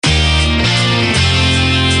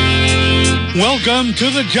Welcome to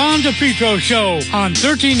the John DePetro Show on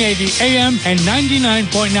 1380 AM and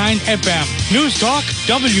 99.9 FM. News Talk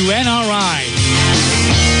WNRI.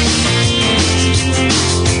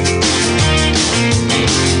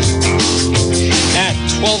 At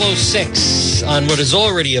 12:06 on what is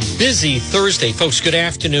already a busy Thursday. Folks, good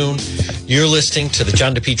afternoon. You're listening to the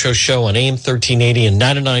John DePetro Show on AM 1380 and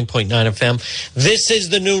 99.9 FM. This is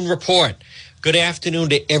the Noon Report. Good afternoon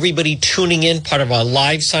to everybody tuning in, part of our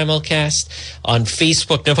live simulcast on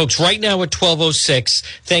Facebook. Now, folks, right now at 12:06,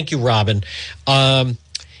 thank you, Robin.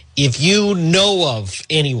 If you know of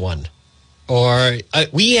anyone, or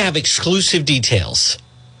we have exclusive details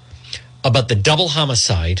about the double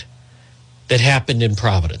homicide that happened in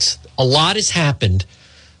Providence. A lot has happened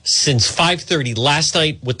since 5:30 last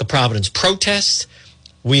night with the Providence protests.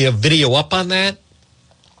 We have video up on that.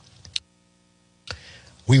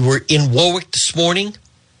 We were in Warwick this morning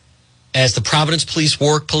as the Providence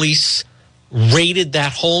Warwick Police raided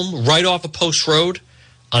that home right off of Post Road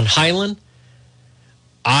on Highland.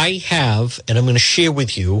 I have, and I'm going to share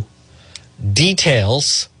with you,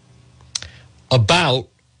 details about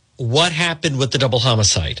what happened with the double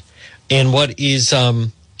homicide. And what is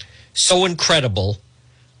so incredible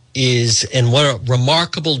is, and what a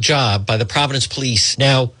remarkable job by the Providence Police.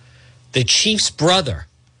 Now, the chief's brother,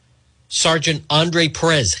 Sergeant Andre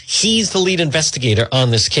Perez, he's the lead investigator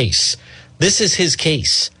on this case. This is his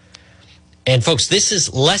case. And folks, this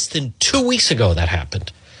is less than 2 weeks ago that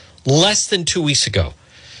happened. Less than 2 weeks ago.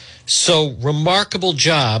 So remarkable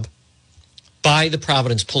job by the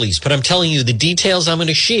Providence Police. But I'm telling you, the details I'm going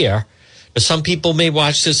to share, some people may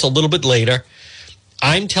watch this a little bit later.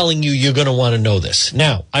 I'm telling you, you're going to want to know this.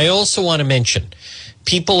 Now, I also want to mention,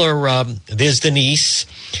 people are, there's Denise.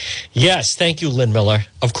 Yes, thank you, Lynn Miller.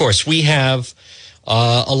 Of course, we have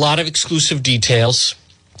a lot of exclusive details.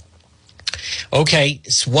 Okay,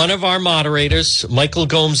 it's one of our moderators, Michael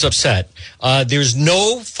Gomes, upset. There's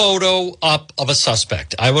no photo up of a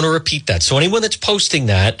suspect. I want to repeat that. So anyone that's posting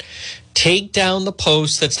that, take down the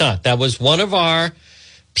post that's not. That was one of our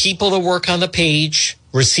people that work on the page,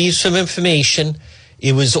 received some information.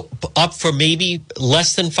 It was up for maybe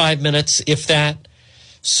less than 5 minutes, if that.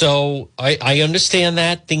 So I understand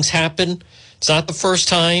that. Things happen. It's not the first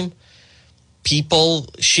time. People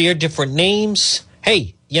share different names.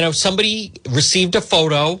 Hey, you know, somebody received a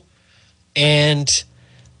photo and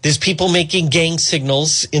there's people making gang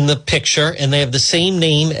signals in the picture and they have the same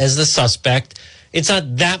name as the suspect. It's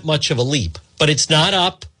not that much of a leap, but it's not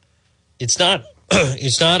up. It's not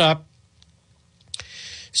up.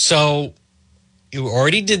 So you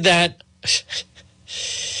already did that.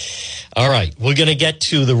 All right, we're going to get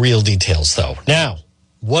to the real details, though. Now,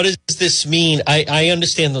 what does this mean? I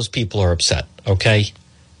understand those people are upset, okay?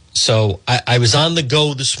 So I was on the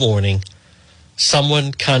go this morning.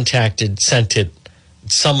 Someone sent it,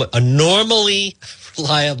 a normally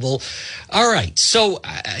reliable. All right, so,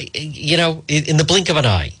 in the blink of an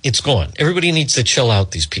eye, it's gone. Everybody needs to chill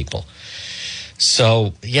out, these people.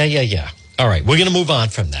 So, yeah. All right, we're going to move on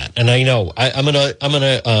from that. And I know I'm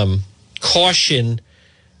gonna caution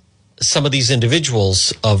some of these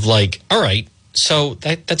individuals of like, all right, so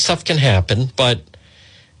that stuff can happen, but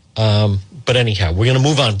anyhow, we're going to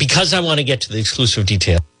move on because I want to get to the exclusive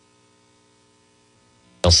details.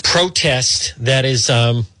 Protest that is,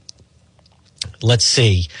 let's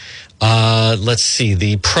see,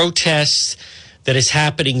 the protest that is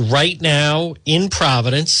happening right now in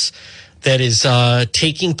Providence that is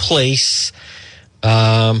taking place.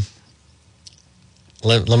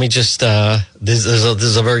 Let me just, this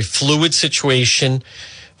is a very fluid situation,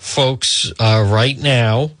 folks, right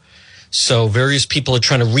now. So various people are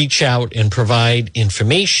trying to reach out and provide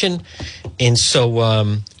information. And so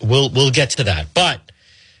we'll get to that. But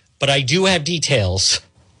I do have details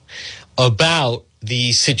about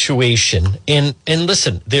the situation. And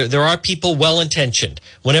listen, there are people well-intentioned.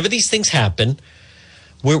 Whenever these things happen,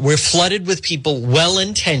 we're flooded with people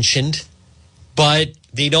well-intentioned, but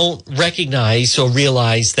they don't recognize or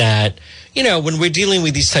realize that, you know, when we're dealing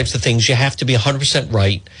with these types of things, you have to be 100%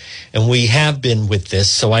 right. And we have been with this.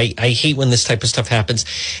 So I hate when this type of stuff happens.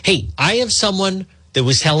 Hey, I have someone that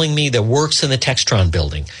was telling me that works in the Textron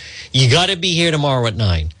building. You got to be here tomorrow at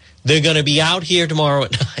 9. They're going to be out here tomorrow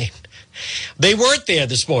at 9. They weren't there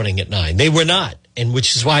this morning at 9. They were not. And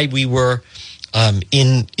which is why we were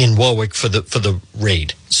in Warwick for the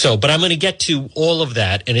raid. So, but I'm going to get to all of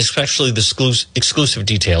that, and especially the exclusive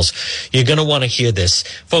details. You're going to want to hear this,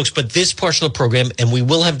 folks. But this portion of the program, and we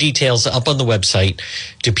will have details up on the website,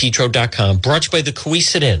 DePetro.com, brought to you by the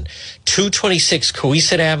Coesit Inn, 226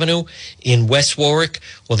 Coesit Avenue in West Warwick.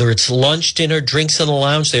 Whether it's lunch, dinner, drinks in the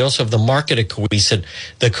lounge, they also have the market at Coesit,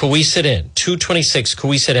 the Coesit Inn, 226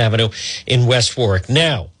 Coesit Avenue in West Warwick.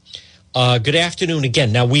 Now, good afternoon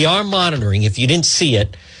again. Now, we are monitoring, if you didn't see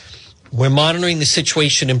it, we're monitoring the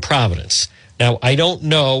situation in Providence. Now, I don't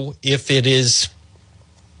know if it is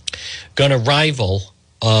going to rival,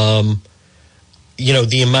 the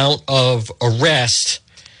amount of arrest.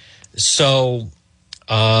 So,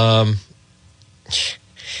 not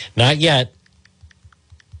yet.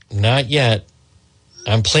 Not yet.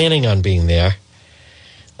 I'm planning on being there.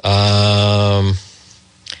 All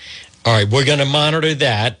right, we're going to monitor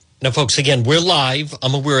that. Now, folks, again, we're live.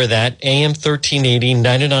 I'm aware of that. AM 1380,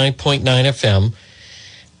 99.9 FM.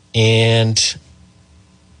 And,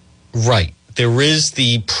 right, there is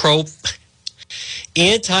the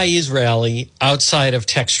anti-Israeli outside of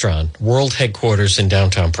Textron, world headquarters in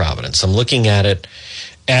downtown Providence. I'm looking at it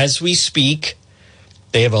as we speak.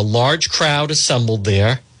 They have a large crowd assembled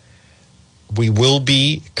there. We will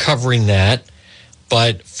be covering that.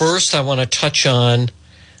 But first, I want to touch on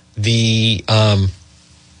the...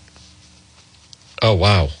 Oh,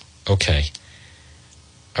 wow. Okay.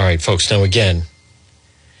 All right, folks. Now, again,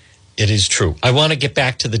 it is true. I want to get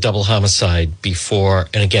back to the double homicide before.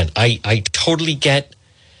 And again, I totally get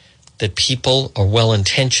that people are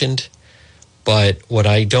well-intentioned. But what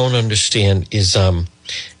I don't understand is, I'm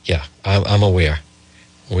aware.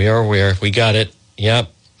 We are aware. We got it.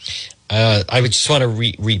 Yep. I would just want to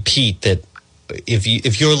repeat that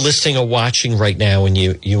if you're listening or watching right now and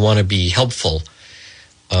you want to be helpful,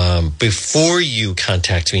 before you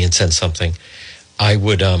contact me and send something, I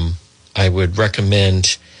would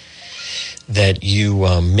recommend that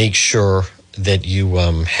you make sure that you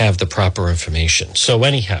have the proper information. So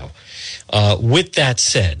anyhow, with that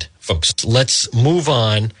said, folks, let's move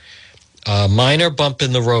on. Minor bump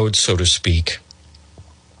in the road, so to speak.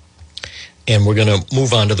 And we're going to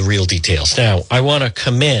move on to the real details. Now, I want to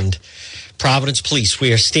commend Providence Police.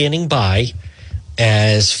 We are standing by,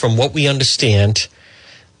 as from what we understand,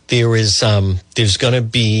 there's going to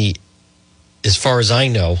be, as far as I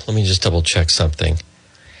know, let me just double check something.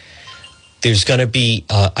 There's going to be,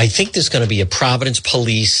 I think there's going to be a Providence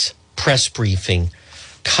Police press briefing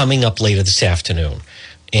coming up later this afternoon.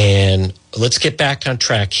 And let's get back on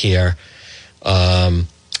track here. The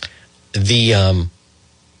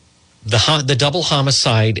double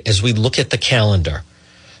homicide, as we look at the calendar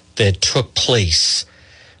that took place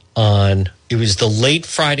it was the late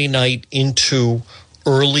Friday night into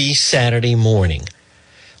early Saturday morning.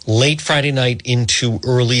 Late Friday night into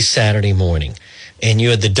early Saturday morning. And you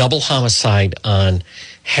had the double homicide on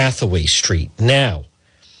Hathaway Street. Now,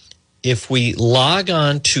 if we log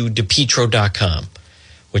on to DePetro.com,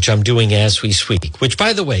 which I'm doing as we speak, which,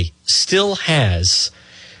 by the way, still has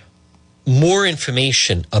more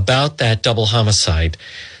information about that double homicide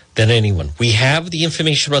than anyone. We have the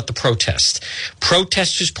information about the protest.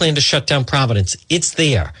 Protesters plan to shut down Providence. It's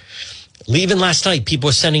there. Even last night, people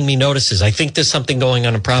were sending me notices. I think there's something going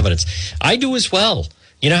on in Providence. I do as well.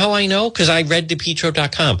 You know how I know? Because I read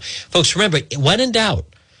DePetro.com. Folks, remember, when in doubt,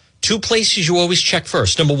 two places you always check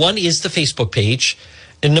first. Number one is the Facebook page,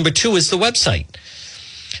 and number two is the website.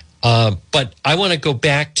 But I want to go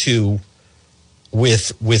back to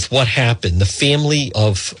with what happened. The family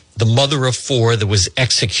of the mother of four that was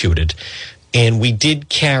executed, and we did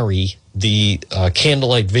carry the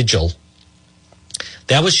candlelight vigil.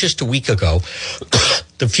 That was just a week ago.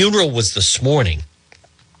 The funeral was this morning.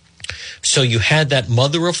 So you had that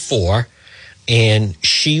mother of four, and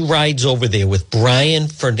she rides over there with Brian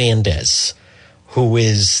Fernandez, who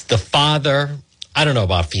is the father, I don't know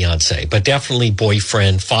about fiance, but definitely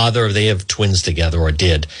boyfriend, father. They have twins together, or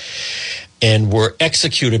did, and were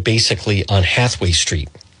executed basically on Hathaway Street.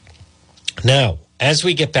 Now, as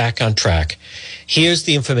we get back on track, here's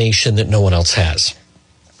the information that no one else has.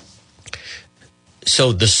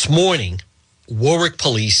 So this morning, Warwick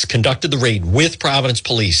Police conducted the raid with Providence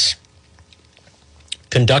Police.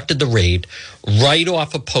 Conducted the raid right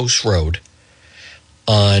off of Post Road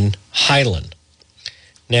on Highland.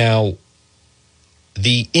 Now,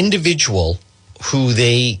 the individual who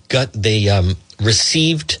they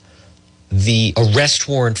received the arrest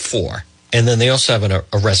warrant for, and then they also have an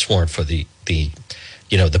arrest warrant for the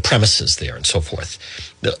premises there and so forth,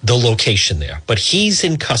 the location there. But he's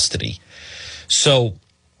in custody. So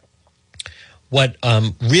what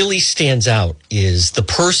really stands out is the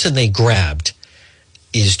person they grabbed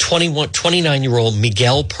is 29-year-old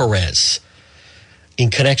Miguel Perez in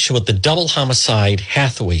connection with the double homicide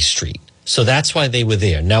Hathaway Street. So that's why they were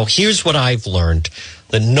there. Now, here's what I've learned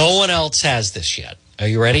that no one else has this yet. Are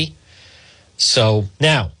you ready? So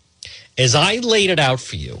now, as I laid it out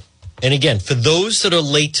for you, and again, for those that are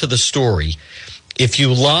late to the story, if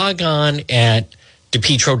you log on at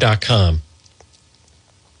DePetro.com,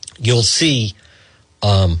 you'll see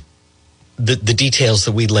the details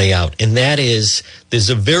that we lay out. And that is, there's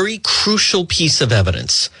a very crucial piece of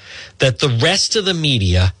evidence that the rest of the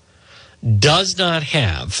media does not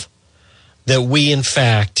have that we, in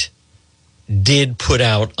fact, did put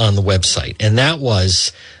out on the website. And that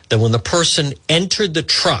was that when the person entered the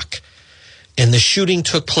truck and the shooting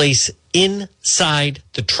took place inside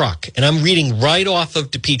the truck. And I'm reading right off of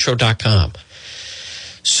DePetro.com.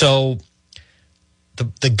 So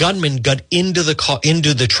the gunman got into the car,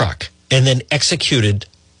 into the truck, and then executed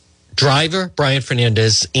driver Brian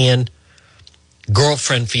Fernandez and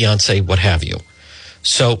girlfriend, fiance, what have you.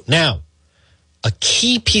 So now, a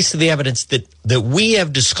key piece of the evidence that we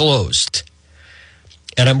have disclosed,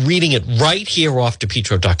 and I'm reading it right here off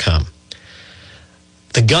DePetro.com.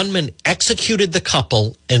 The gunman executed the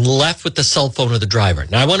couple and left with the cell phone of the driver.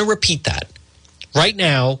 Now, I want to repeat that. Right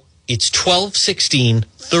now, it's 12/16,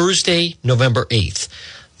 Thursday, November 8th.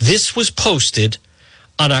 This was posted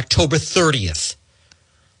on October 30th,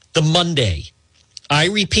 the Monday. I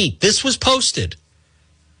repeat, this was posted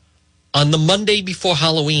on the Monday before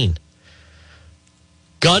Halloween.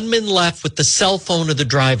 Gunman left with the cell phone of the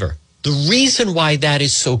driver. The reason why that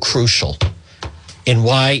is so crucial and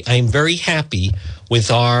why I'm very happy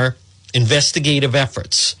with our investigative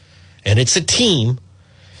efforts, and it's a team,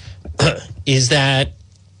 is that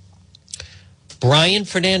Brian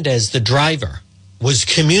Fernandez, the driver, was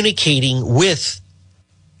communicating with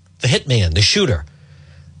the hitman, the shooter.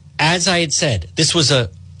 As I had said, this was a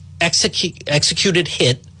executed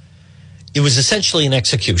hit. It was essentially an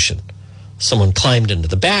execution. Someone climbed into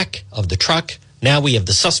the back of the truck. Now we have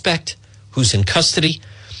the suspect who's in custody.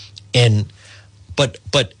 But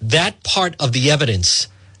that part of the evidence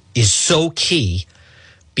is so key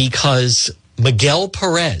because Miguel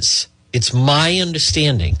Perez, it's my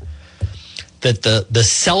understanding that the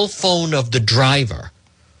cell phone of the driver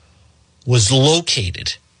was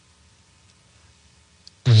located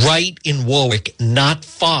right in Warwick, not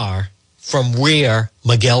far from where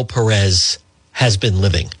Miguel Perez has been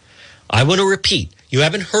living. I want to repeat, you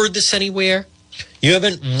haven't heard this anywhere. You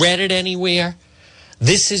haven't read it anywhere.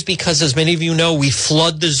 This is because, as many of you know, we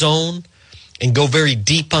flood the zone and go very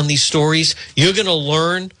deep on these stories. You're going to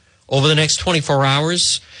learn over the next 24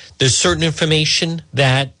 hours. There's certain information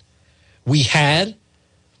that we had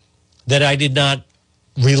that I did not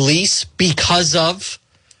release because of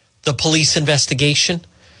the police investigation.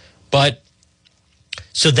 But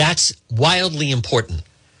so that's wildly important.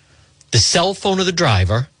 The cell phone of the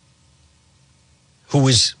driver who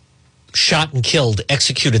was shot and killed,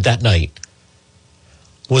 executed that night,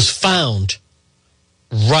 was found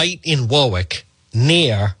right in Warwick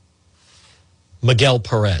near Miguel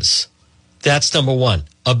Perez. That's number one.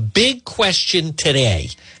 A big question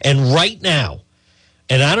today and right now,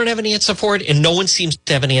 and I don't have an answer for it, and no one seems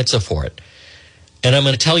to have an answer for it. And I'm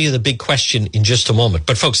going to tell you the big question in just a moment.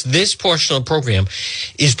 But folks, this portion of the program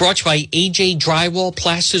is brought to you by AJ Drywall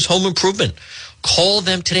Plasters Home Improvement. Call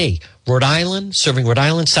them today. Rhode Island, serving Rhode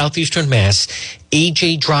Island, southeastern Mass.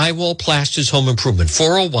 AJ Drywall Plasters Home Improvement.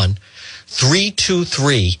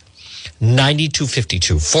 401-323-9252.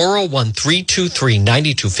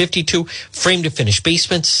 401-323-9252. Frame to finish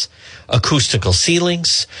basements, acoustical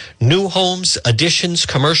ceilings, new homes, additions,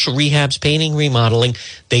 commercial rehabs, painting, remodeling.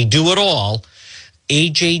 They do it all.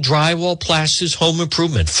 AJ Drywall Plasters Home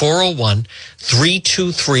Improvement.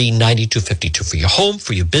 401-323-9252 for your home,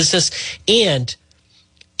 for your business, and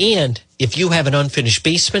if you have an unfinished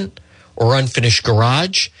basement or unfinished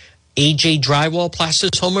garage, AJ Drywall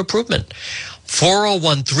Plasters Home Improvement.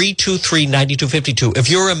 401-323-9252. If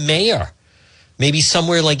you're a mayor, maybe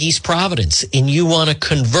somewhere like East Providence, and you want to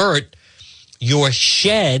convert your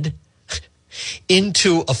shed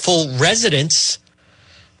into a full residence,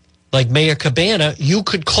 like Mayor Cabana, you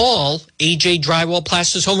could call AJ Drywall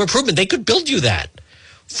Plasters Home Improvement. They could build you that.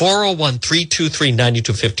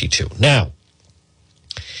 401-323-9252. Now,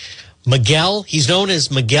 Miguel, he's known as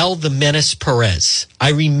Miguel the Menace Perez. I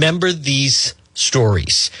remember these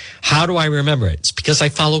stories. How do I remember it? It's because I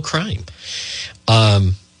follow crime.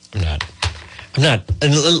 I'm not. And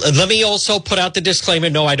let me also put out the disclaimer.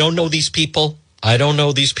 No, I don't know these people. I don't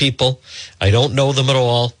know them at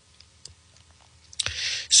all.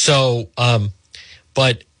 So,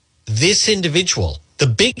 but this individual the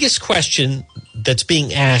biggest question that's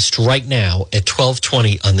being asked right now at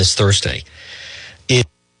 12:20 on this Thursday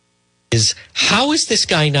is how is this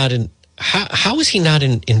guy not in? How is he not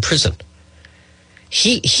in prison?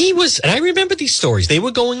 He was, and I remember these stories. They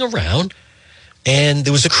were going around, and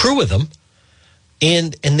there was a crew of them,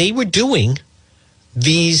 and they were doing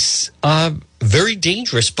these very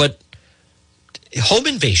dangerous but home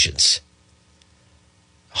invasions.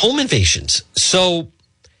 So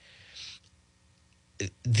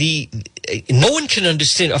no one can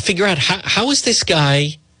understand or figure out how is this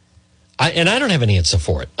guy, and I don't have an answer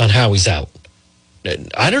for it on how he's out.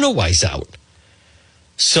 I don't know why he's out.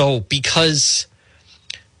 So because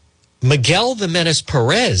Miguel the Menace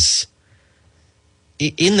Perez,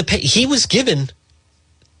 he was given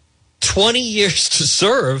 20 years to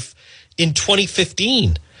serve in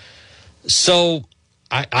 2015. So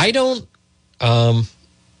I don't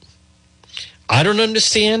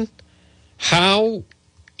understand how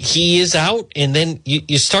he is out. And then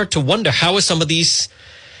you start to wonder how are some of these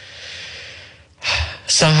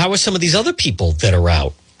other people that are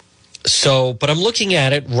out. So, but I'm looking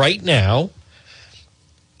at it right now.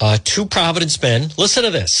 2 Providence men. Listen to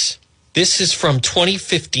this. This is from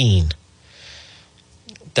 2015.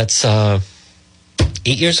 That's 8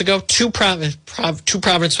 years ago. Two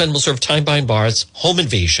Providence men will serve time behind bars. Home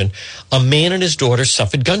invasion. A man and his daughter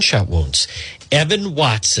suffered gunshot wounds. Evan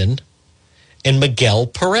Watson and Miguel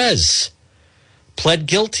Perez pled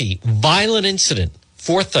guilty. Violent incident,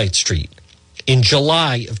 Forsyth Street, in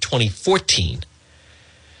July of 2014.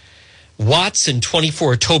 Watson,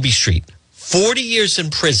 24, Toby Street. 40 years in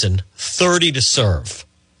prison, 30 to serve.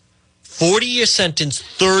 40-year sentence,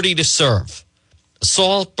 30 to serve.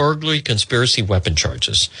 Assault, burglary, conspiracy, weapon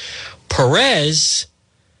charges. Perez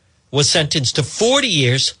was sentenced to 40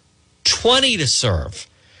 years, 20 to serve.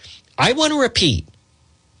 I want to repeat.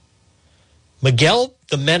 Miguel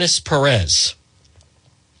the Menace Perez,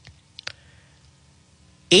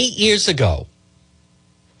 8 years ago,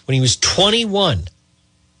 when he was 21,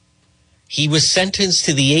 he was sentenced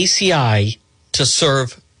to the ACI to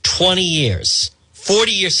serve 20 years,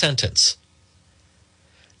 40-year sentence.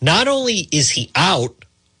 Not only is he out,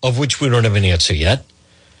 of which we don't have an answer yet,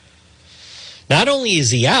 not only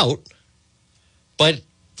is he out, but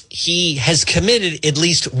he has committed at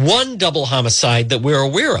least one double homicide that we're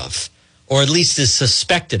aware of, or at least is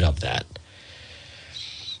suspected of that.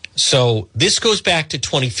 So this goes back to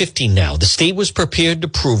 2015 now. The state was prepared to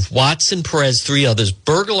prove Watson, Perez, 3 others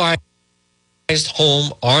burglarized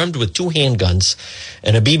home armed with 2 handguns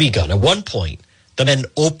and a BB gun. At one point, the men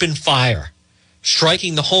opened fire,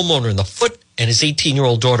 striking the homeowner in the foot and his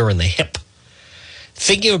 18-year-old daughter in the hip.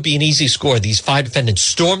 Thinking it would be an easy score, these 5 defendants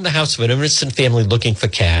stormed the house of an innocent family looking for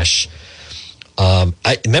cash.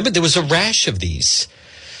 I remember there was a rash of these.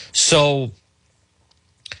 So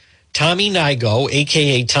Tommy Nigo,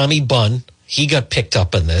 a.k.a. Tommy Bunn, he got picked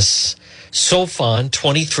up in this. Sofan,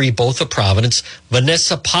 23, both of Providence.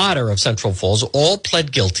 Vanessa Potter of Central Falls, all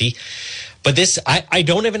pled guilty. But this, I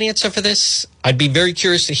don't have an answer for this. I'd be very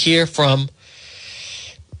curious to hear from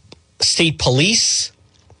state police.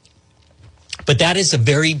 But that is a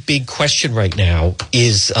very big question right now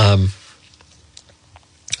is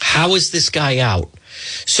how is this guy out?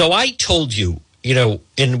 So I told you,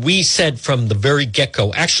 and we said from the very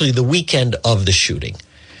get-go, actually the weekend of the shooting,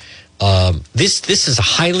 this is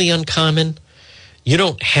highly uncommon. You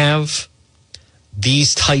don't have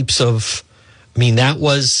these types of, that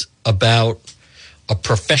was about a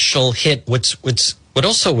professional hit. What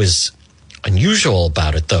also is unusual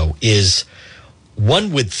about it, though, is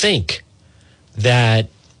one would think that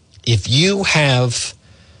if you have,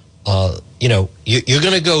 you're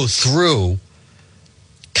going to go through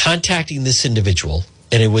contacting this individual,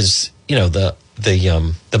 and it was, the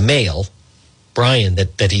male, Brian,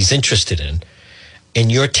 that he's interested in,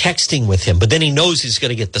 and you're texting with him, but then he knows he's going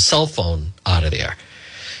to get the cell phone out of there.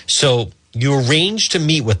 So you arrange to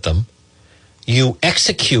meet with them. You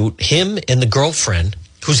execute him and the girlfriend,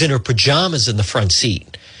 who's in her pajamas in the front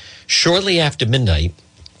seat. Shortly after midnight,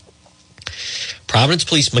 Providence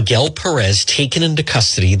Police Miguel Perez taken into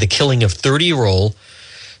custody, the killing of 30-year-old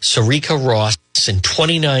Sarika Ross and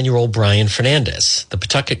 29-year-old Brian Fernandez, the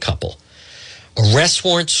Pawtucket couple. Arrest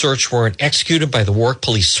warrant, search warrant executed by the Warwick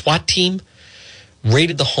Police SWAT team.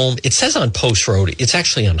 Raided the home. It says on Post Road. It's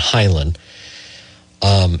actually on Highland.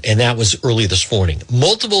 And that was early this morning.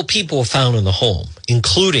 Multiple people were found in the home,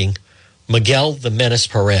 including Miguel the Menace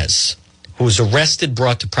Perez, who was arrested,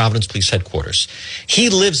 brought to Providence Police Headquarters. He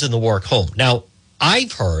lives in the Warwick home. Now,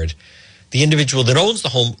 I've heard the individual that owns the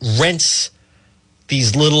home rents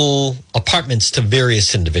these little apartments to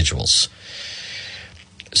various individuals.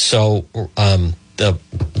 So The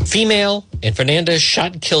female in Fernandez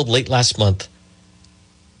shot and killed late last month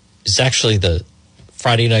is actually the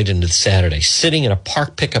Friday night into Saturday, sitting in a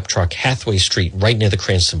parked pickup truck, Hathaway Street, right near the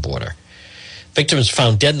Cranston border. Victim was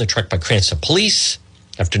found dead in the truck by Cranston police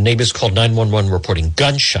after neighbors called 911 reporting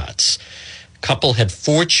gunshots. Couple had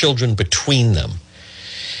 4 children between them.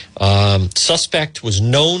 Suspect was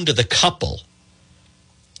known to the couple.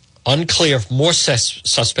 Unclear if more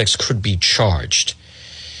suspects could be charged.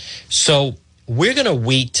 So we're going to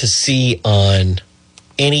wait to see on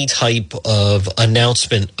any type of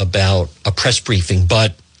announcement about a press briefing.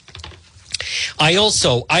 But I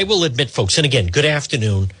will admit, folks, and again, good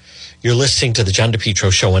afternoon. You're listening to the John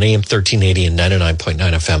DePetro Show on AM 1380 and 99.9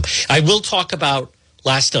 FM. I will talk about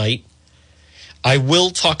last night. I will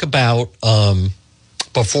talk about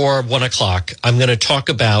before 1 o'clock. I'm going to talk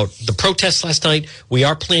about the protests last night. We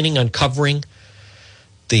are planning on covering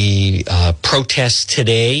the protests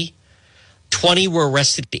today. 20 were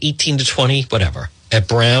arrested, 18 to 20, whatever, at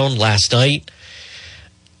Brown last night.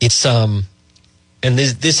 It's and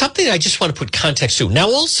there's something I just want to put context to. Now,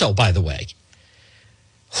 also, by the way,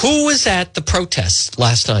 who was at the protests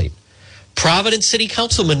last night? Providence City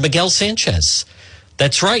Councilman Miguel Sanchez.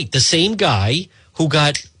 That's right, the same guy who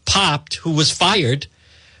got popped, who was fired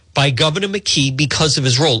by Governor McKee because of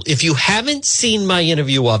his role. If you haven't seen my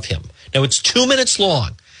interview of him, now it's 2 minutes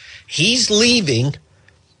long. He's leaving,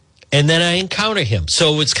 and then I encounter him.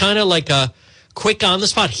 So it's kind of like a quick on the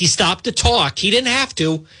spot. He stopped to talk. He didn't have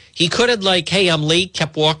to. He could have hey, I'm late,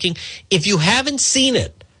 kept walking. If you haven't seen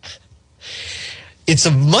it, it's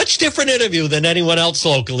a much different interview than anyone else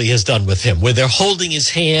locally has done with him, where they're holding his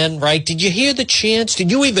hand, right? Did you hear the chants?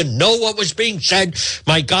 Did you even know what was being said?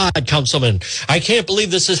 My God, Councilman, I can't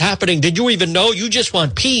believe this is happening. Did you even know? You just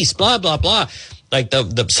want peace, blah, blah, blah. Like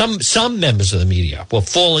some members of the media were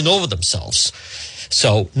falling over themselves.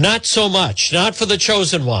 So not so much, not for the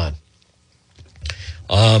chosen one.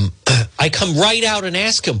 I come right out and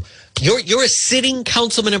ask him, you're a sitting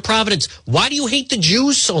councilman in Providence. Why do you hate the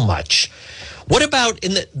Jews so much? What about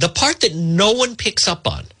in the part that no one picks up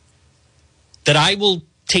on, that I will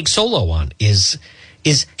take solo on, is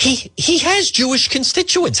he has Jewish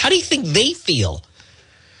constituents. How do you think they feel?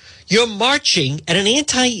 You're marching at an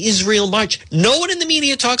anti-Israel march. No one in the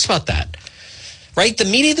media talks about that, right? The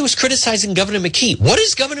media that was criticizing Governor McKee. What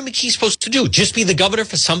is Governor McKee supposed to do? Just be the governor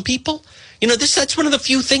for some people? You know, that's one of the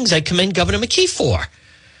few things I commend Governor McKee for.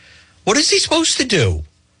 What is he supposed to do?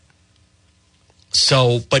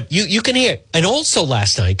 So, but you can hear. And also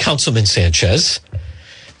last night, Councilman Sanchez,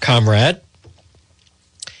 comrade,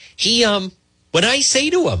 he, when I say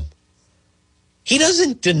to him, he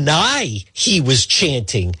doesn't deny he was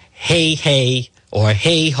chanting, hey, hey, or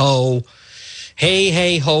hey, ho,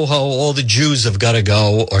 hey, ho, ho, all the Jews have got to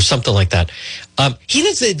go, or something like that. He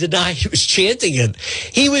doesn't deny he was chanting it.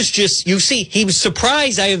 He was just, you see, he was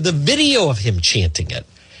surprised. I have the video of him chanting it.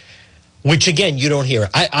 Which, again, you don't hear.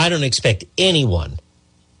 I don't expect anyone,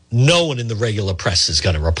 no one in the regular press is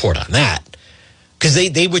going to report on that. Because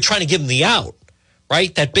they were trying to give him the out,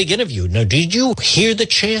 right? That big interview. Now, did you hear the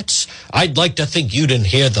chants? I'd like to think you didn't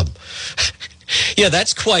hear them. Yeah,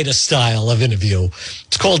 that's quite a style of interview.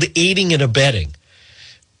 It's called aiding and abetting.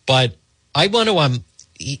 But I want to,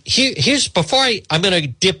 here's, I'm going to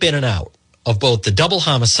dip in and out of both the double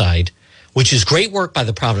homicide, which is great work by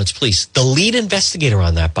the Providence Police. The lead investigator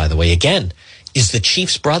on that, by the way, again, is the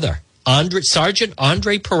chief's brother, Sergeant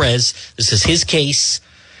Andre Perez. This is his case.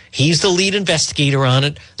 He's the lead investigator on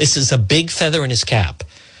it. This is a big feather in his cap.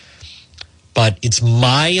 But it's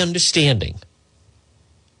my understanding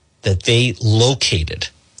that they located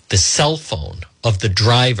the cell phone of the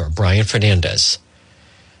driver, Brian Fernandez.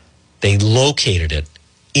 They located it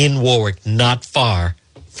in Warwick, not far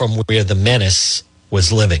from where the menace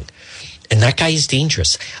was living. And that guy is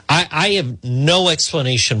dangerous. I have no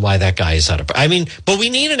explanation why that guy is out of... but we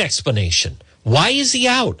need an explanation. Why is he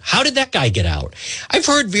out? How did that guy get out? I've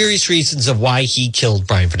heard various reasons of why he killed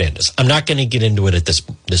Brian Fernandez. I'm not going to get into it at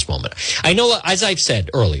this moment. I know, as I've said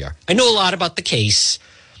earlier, I know a lot about the case.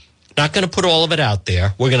 Not going to put all of it out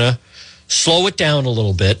there. We're going to slow it down a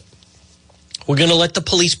little bit. We're going to let the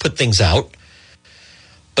police put things out.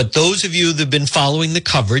 But those of you that have been following the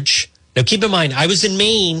coverage... Now, keep in mind, I was in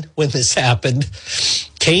Maine when this happened,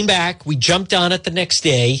 came back, we jumped on it the next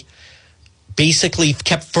day, basically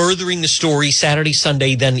kept furthering the story Saturday,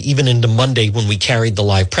 Sunday, then even into Monday when we carried the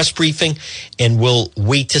live press briefing, and we'll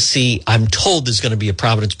wait to see. I'm told there's going to be a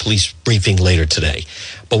Providence Police briefing later today,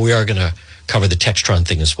 but we are going to cover the Textron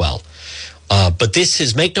thing as well. But this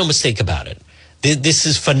is, make no mistake about it, this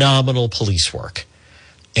is phenomenal police work.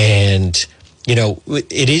 And, you know,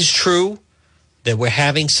 it is true that we're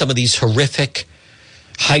having some of these horrific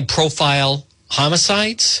high-profile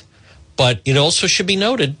homicides, but it also should be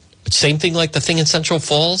noted, same thing like the thing in Central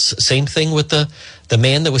Falls, same thing with the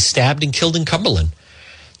man that was stabbed and killed in Cumberland.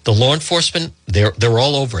 The law enforcement, they're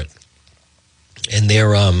all over it. And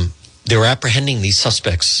they're apprehending these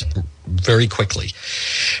suspects very quickly.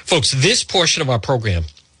 Folks, this portion of our program,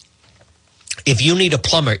 if you need a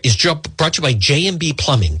plumber, is brought to you by J&B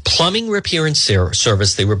Plumbing. Plumbing repair and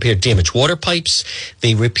service. They repair damaged water pipes.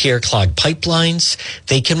 They repair clogged pipelines.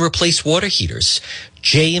 They can replace water heaters.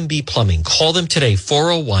 J&B Plumbing. Call them today,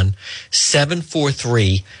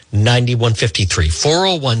 401-743-9153.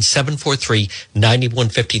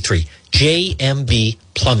 401-743-9153. J&B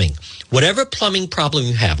Plumbing. Whatever plumbing problem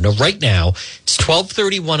you have. Now, right now, it's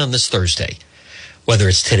 12:31 on this Thursday. Whether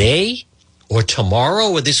it's today or tomorrow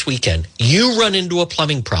or this weekend, you run into a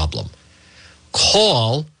plumbing problem,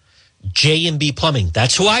 call J&B Plumbing.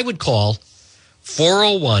 That's who I would call.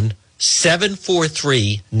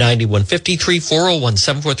 401-743-9153.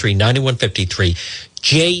 401-743-9153.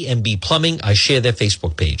 J&B Plumbing. I share their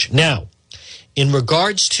Facebook page. Now, in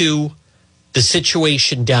regards to the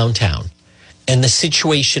situation downtown and the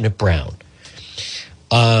situation at Brown,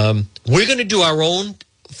 we're going to do our own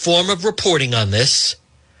form of reporting on this.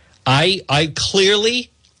 I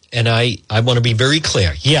clearly, and I want to be very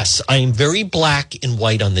clear, yes, I am very black and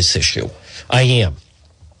white on this issue. I am.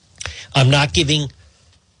 I'm not giving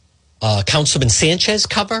Councilman Sanchez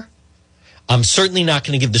cover. I'm certainly not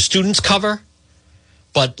going to give the students cover.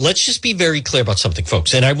 But let's just be very clear about something,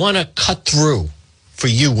 folks. And I want to cut through for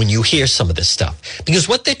you when you hear some of this stuff. Because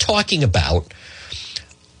what they're talking about,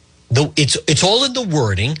 it's all in the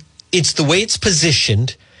wording. It's the way it's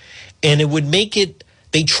positioned. And it would make it,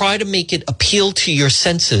 they try to make it appeal to your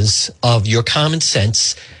senses of your common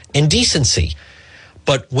sense and decency.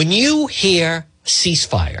 But when you hear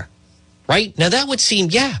ceasefire, right? Now that would seem,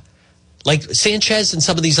 yeah, like Sanchez and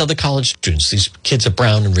some of these other college students, these kids at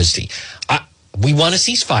Brown and RISD, we want a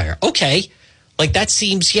ceasefire. Okay. Like that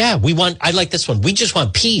seems, yeah, I like this one. We just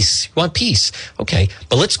want peace. We want peace. Okay.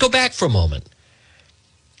 But let's go back for a moment.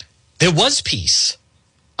 There was peace.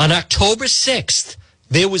 On October 6th,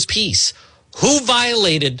 there was peace. Who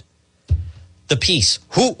violated the peace?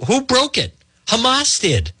 Who broke it? Hamas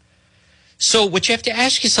did. So what you have to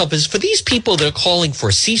ask yourself is, for these people that are calling for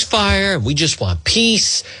a ceasefire, we just want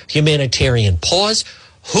peace, humanitarian pause,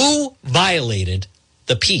 who violated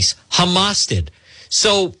the peace? Hamas did.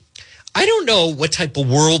 So I don't know what type of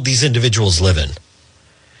world these individuals live in,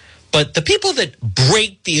 but the people that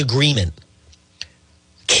break the agreement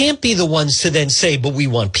can't be the ones to then say, but we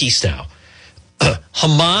want peace now.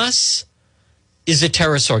 Hamas is a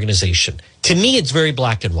terrorist organization. To me, it's very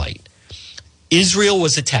black and white. Israel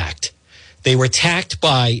was attacked. They were attacked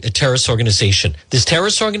by a terrorist organization. This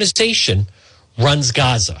terrorist organization runs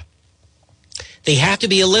Gaza. They have to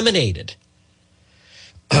be eliminated.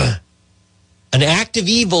 An act of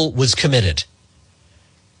evil was committed.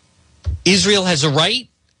 Israel has a right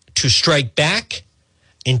to strike back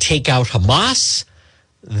and take out Hamas.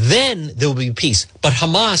 Then there will be peace. But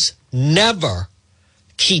Hamas never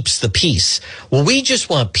keeps the peace. Well, we just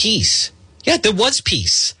want peace. Yeah, there was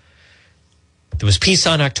peace. There was peace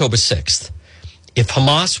on October 6th. If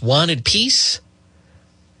Hamas wanted peace,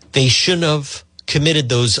 they shouldn't have committed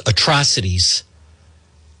those atrocities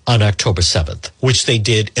on October 7th, which they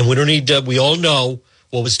did. And we don't need to, we all know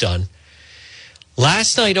what was done.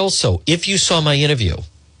 Last night also, if you saw my interview,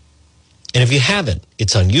 and if you haven't,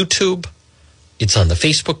 it's on YouTube, it's on the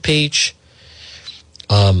Facebook page.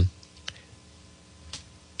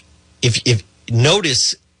 If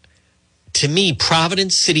notice, to me,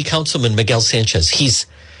 Providence City Councilman Miguel Sanchez,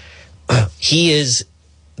 he is,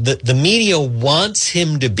 the media wants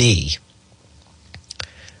him to be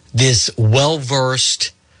this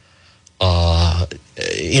well-versed,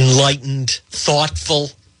 enlightened, thoughtful,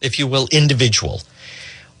 if you will, individual.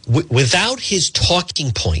 Without his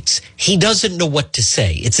talking points, he doesn't know what to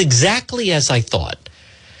say. It's exactly as I thought.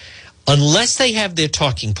 Unless they have their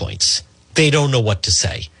talking points, they don't know what to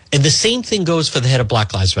say. And the same thing goes for the head of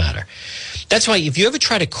Black Lives Matter. That's why if you ever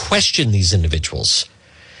try to question these individuals,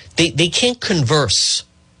 they can't converse.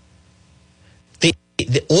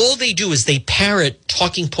 All they do is they parrot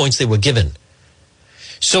talking points they were given.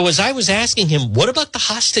 So as I was asking him, what about the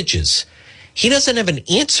hostages? He doesn't have an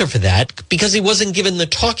answer for that because he wasn't given the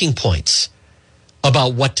talking points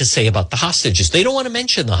about what to say about the hostages. They don't want to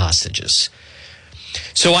mention the hostages.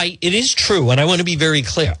 So it is true, and I want to be very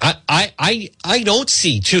clear. I don't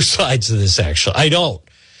see two sides of this, actually. I don't.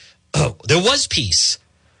 There was peace.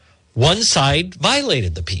 One side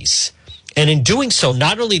violated the peace. And in doing so,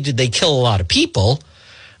 not only did they kill a lot of people,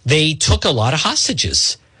 they took a lot of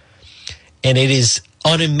hostages. And it is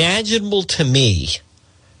unimaginable to me.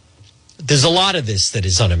 There's a lot of this that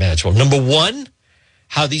is unimaginable. Number one,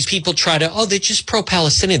 how these people try to, they're just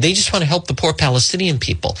pro-Palestinian. They just want to help the poor Palestinian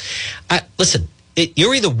people. Listen,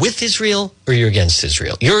 you're either with Israel or you're against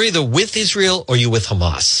Israel. You're either with Israel or you're with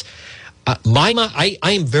Hamas. I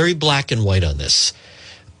am very black and white on this.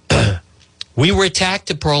 We were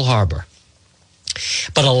attacked at Pearl Harbor.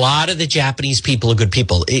 But a lot of the Japanese people are good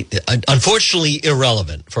people. Unfortunately,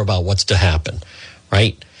 irrelevant for about what's to happen,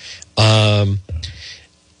 right? A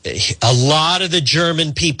lot of the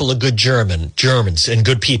German people are good Germans and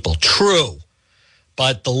good people. True.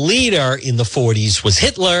 But the leader in the 40s was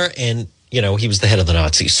Hitler, and, he was the head of the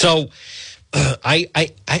Nazis. So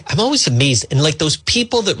I'm always amazed. And like those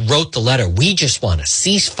people that wrote the letter, we just want a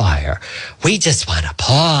ceasefire. We just want a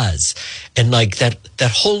pause. And like that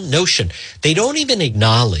whole notion, they don't even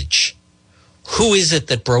acknowledge who is it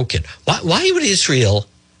that broke it. Why would Israel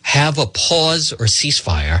have a pause or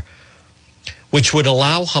ceasefire which would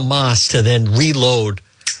allow Hamas to then reload,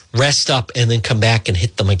 rest up, and then come back and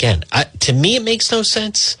hit them again? To me, it makes no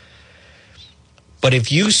sense. But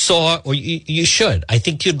if you saw, or you should, I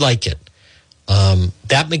think you'd like it.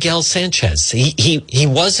 That Miguel Sanchez, he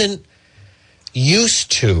wasn't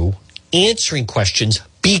used to answering questions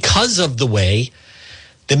because of the way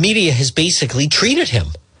the media has basically treated him,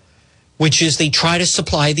 which is they try to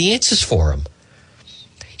supply the answers for him.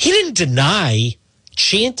 He didn't deny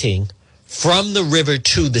chanting from the river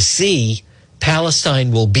to the sea,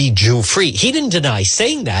 Palestine will be Jew-free. He didn't deny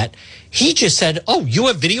saying that. He just said, you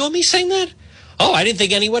have video of me saying that? I didn't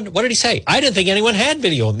think anyone, what did he say? I didn't think anyone had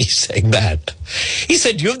video of me saying that. He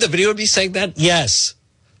said, do you have the video of me saying that? Yes.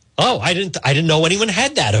 I didn't know anyone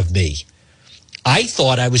had that of me. I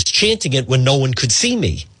thought I was chanting it when no one could see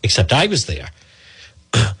me, except I was there.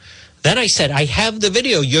 Then I said, I have the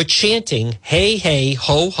video. You're chanting, hey, hey,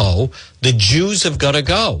 ho, ho, the Jews have got to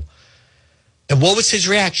go. And what was his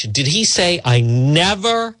reaction? Did he say, I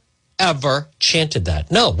never, ever chanted that?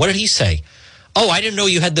 No. What did he say? I didn't know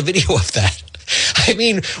you had the video of that. I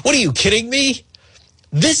mean, what are you kidding me?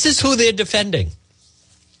 This is who they're defending.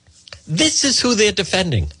 This is who they're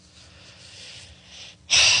defending.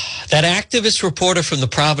 That activist reporter from the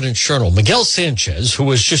Providence Journal, Miguel Sanchez, who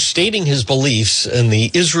was just stating his beliefs in the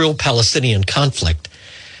Israel-Palestinian conflict.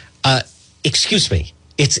 Excuse me.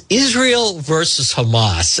 It's Israel versus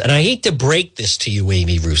Hamas. And I hate to break this to you,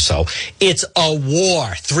 Amy Russo. It's a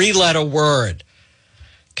war. 3-letter word.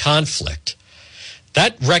 Conflict.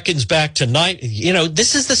 That reckons back to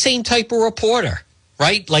this is the same type of reporter,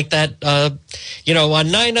 right? Like that, on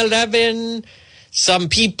 9/11, some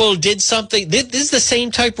people did something. This is the same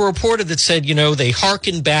type of reporter that said, they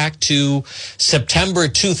hearkened back to September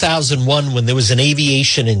 2001 when there was an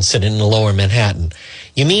aviation incident in Lower Manhattan.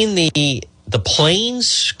 You mean the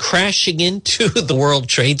planes crashing into the World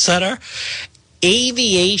Trade Center?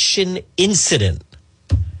 Aviation incident.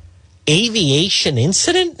 Aviation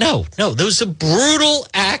incident? No. There was a brutal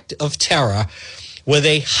act of terror where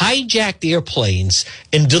they hijacked airplanes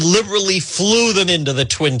and deliberately flew them into the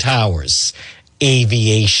Twin Towers.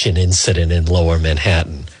 Aviation incident in Lower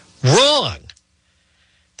Manhattan. Wrong.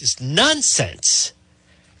 This nonsense.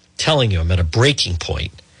 I'm telling you, I'm at a breaking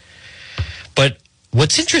point. But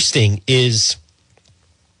what's interesting is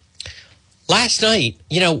last night,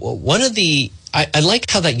 one of the, I like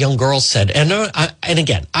how that young girl said, and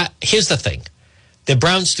again, here's the thing. They're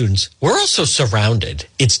brown students. We're also surrounded.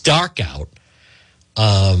 It's dark out.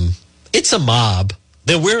 It's a mob.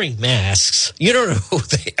 They're wearing masks. You don't know who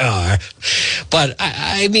they are. But,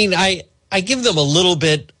 I mean, I give them a little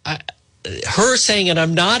bit, her saying, and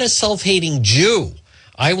I'm not a self-hating Jew.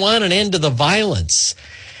 I want an end to the violence.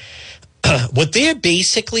 What they're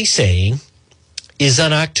basically saying is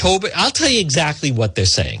on October, I'll tell you exactly what they're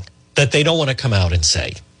saying, that they don't want to come out and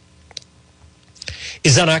say,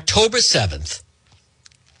 is on October 7th.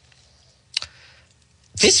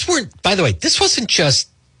 By the way, this wasn't just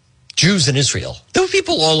Jews in Israel. There were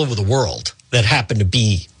people all over the world that happened to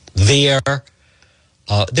be there.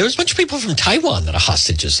 There was a bunch of people from Taiwan that are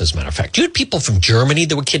hostages, as a matter of fact. You had people from Germany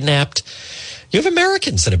that were kidnapped. You have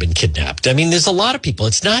Americans that have been kidnapped. I mean, there's a lot of people.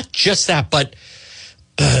 It's not just that, but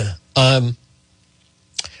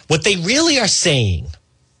what they really are saying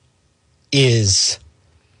is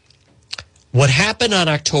what happened on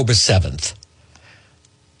October 7th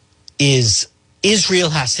is Israel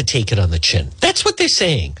has to take it on the chin. That's what they're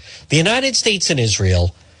saying. The United States and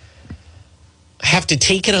Israel have to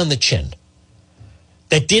take it on the chin.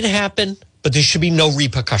 That did happen, but there should be no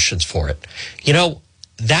repercussions for it.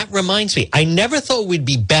 That reminds me, I never thought we'd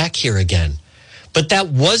be back here again, but that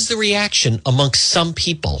was the reaction amongst some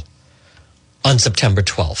people on September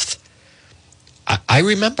 12th. I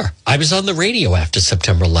remember I was on the radio after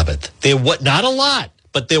September 11th. There was not a lot,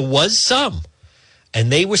 but there was some.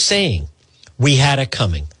 And they were saying, we had it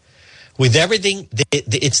coming. With everything,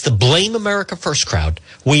 it's the Blame America First crowd.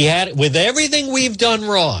 With everything we've done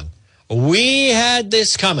wrong, we had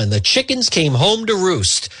this coming. The chickens came home to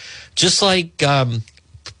roost, just like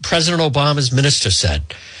President Obama's minister said.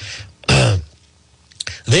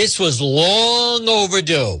 This was long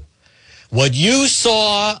overdue. What you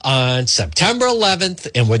saw on September 11th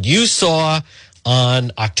and what you saw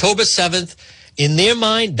on October 7th, in their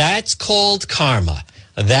mind, that's called karma.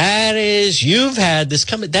 That is, you've had this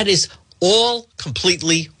coming. That is all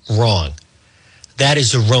completely wrong. That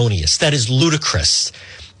is erroneous. That is ludicrous.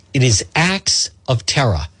 It is acts of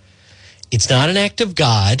terror. It's not an act of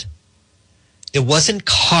God. It wasn't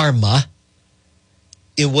karma.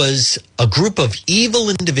 It was a group of evil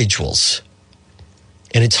individuals.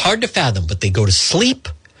 And it's hard to fathom, but they go to sleep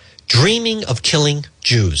dreaming of killing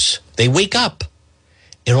Jews. They wake up,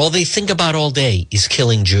 and all they think about all day is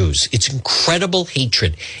killing Jews. It's incredible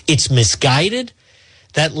hatred. It's misguided.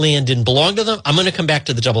 That land didn't belong to them. I'm going to come back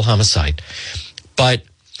to the double homicide. But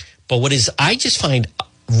what is I just find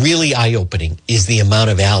really eye-opening is the amount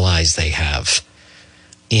of allies they have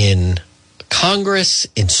in Congress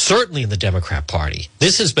and certainly in the Democrat Party.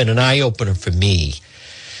 This has been an eye-opener for me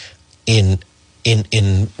in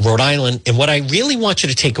Rhode Island. And what I really want you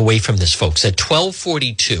to take away from this, folks, at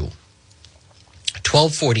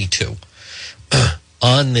 1242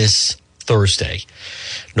 on this Thursday,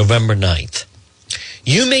 November 9th,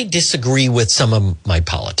 you may disagree with some of my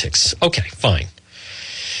politics. Okay, fine.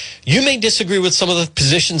 You may disagree with some of the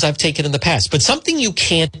positions I've taken in the past, but something you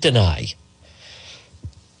can't deny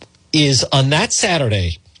is on that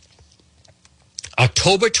Saturday,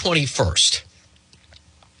 October 21st,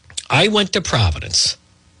 I went to Providence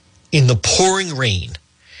in the pouring rain,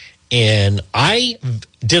 and I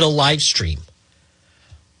did a live stream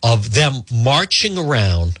of them marching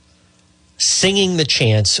around singing the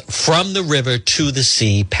chants, from the river to the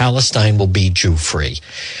sea, Palestine will be Jew-free.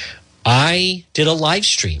 I did a live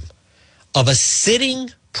stream of a sitting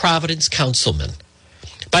Providence councilman.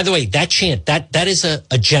 By the way, that chant, that is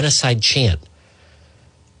a genocide chant.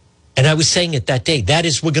 And I was saying it that day. That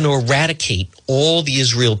is, we're going to eradicate all the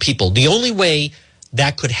Israel people. The only way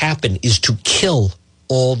that could happen is to kill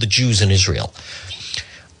all the Jews in Israel.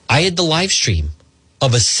 I had the live stream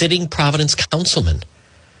of a sitting Providence councilman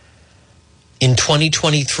in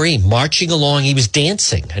 2023, marching along. He was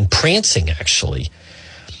dancing and prancing, actually,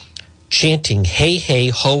 chanting, hey, hey,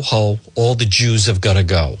 ho, ho, all the Jews have got to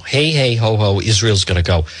go. Hey, hey, ho, ho, Israel's going to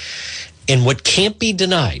go. And what can't be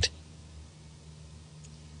denied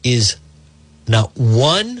is not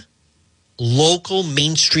one local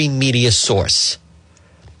mainstream media source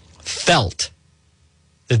felt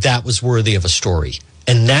that that was worthy of a story.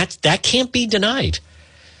 And that can't be denied.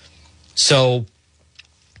 So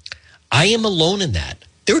I am alone in that.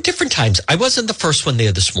 There were different times. I wasn't the first one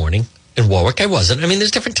there this morning in Warwick. I wasn't. I mean,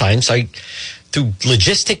 there's different times. Through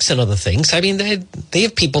logistics and other things. I mean, they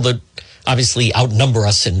have people that obviously outnumber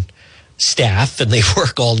us in staff, and they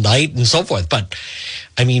work all night and so forth. But,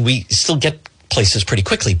 I mean, we still get places pretty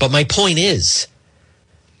quickly. But my point is,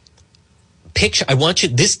 I want you,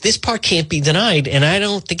 this part can't be denied, and I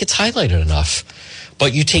don't think it's highlighted enough.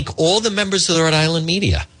 But you take all the members of the Rhode Island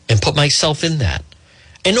media and put myself in that.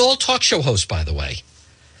 And all talk show hosts, by the way.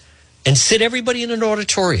 And sit everybody in an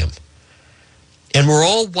auditorium. And we're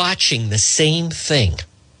all watching the same thing.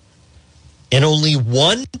 And only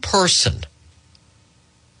one person,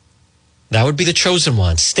 that would be the chosen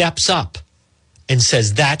one, steps up and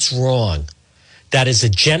says, that's wrong. That is a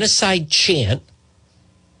genocide chant.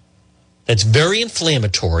 That's very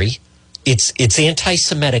inflammatory. It's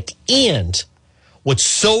anti-Semitic. And what's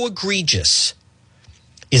so egregious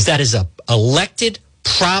is that is a elected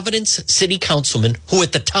Providence city councilman who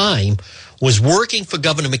at the time was working for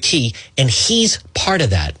Governor McKee, and he's part of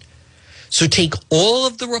that. So take all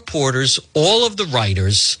of the reporters, all of the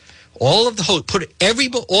writers, all of the hosts,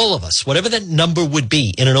 all of us, whatever that number would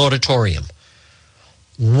be, in an auditorium.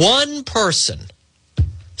 One person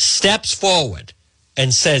steps forward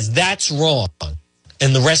and says, that's wrong,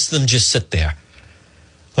 and the rest of them just sit there.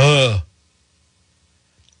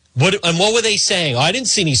 What were they saying? I didn't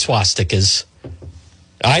see any swastikas.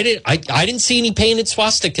 I didn't see any painted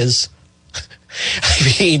swastikas.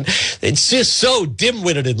 I mean, it's just so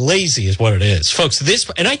dim-witted and lazy is what it is. Folks,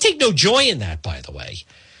 and I take no joy in that, by the way.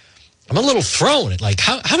 I'm a little thrown at, like,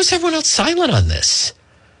 how is everyone else silent on this?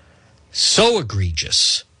 So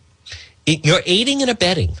egregious. You're aiding and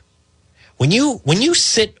abetting. When you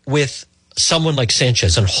sit with someone like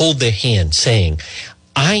Sanchez and hold their hand saying,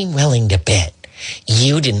 I'm willing to bet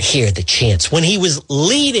You didn't hear the chants when he was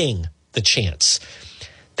leading the chants.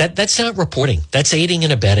 That's not reporting. That's aiding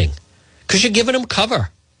and abetting because you're giving them cover.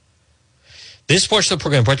 This portion of the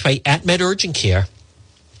program brought to you by AtMed Urgent Care.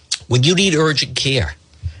 When you need urgent care,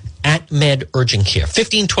 AtMed Urgent Care,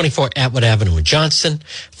 1524 Atwood Avenue in Johnston,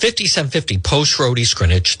 5750 Post Road, East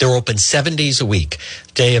Greenwich. They're open 7 days a week.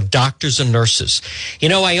 They have doctors and nurses. You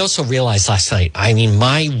know, I also realized last night, I mean,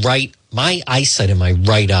 my eyesight in my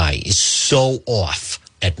right eye is so off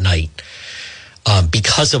at night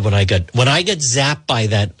because of when I got zapped by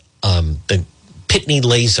that the Pitney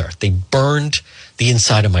laser. They burned the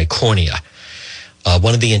inside of my cornea.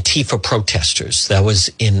 One of the Antifa protesters. That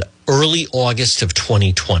was in early August of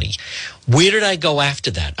 2020. Where did I go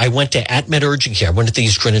after that? I went to AtMed Urgent Care. I went to the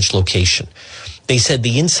East Greenwich location. They said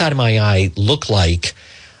the inside of my eye looked like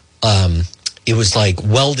it was like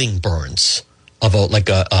welding burns of like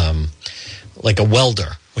a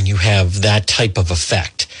welder when you have that type of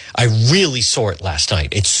effect. I really saw it last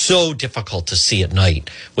night. It's so difficult to see at night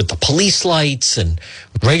with the police lights and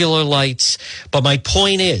regular lights. But my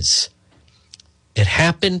point is, it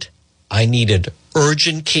happened. I needed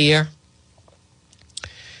urgent care.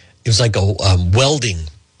 It was like a welding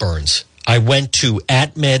burns. I went to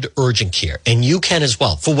AtMed Urgent Care, and you can as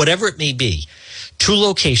well, for whatever it may be. 2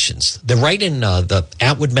 locations. They're right in the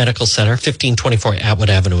Atwood Medical Center, 1524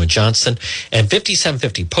 Atwood Avenue in Johnston, and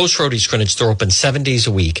 5750 Post Road, East Greenwich. They're open 7 days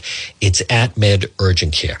a week. It's AtMed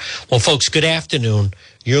Urgent Care. Well, folks, good afternoon.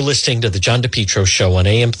 You're listening to the John DePetro Show on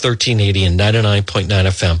AM 1380 and 99.9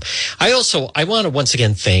 FM. I want to once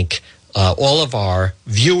again thank all of our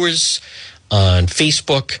viewers on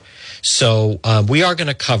Facebook. So we are going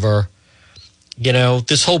to cover, you know,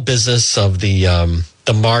 this whole business of the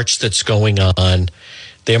march that's going on.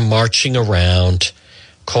 They're marching around,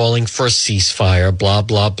 calling for a ceasefire, blah,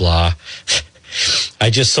 blah, blah.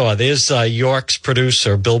 I just saw there's York's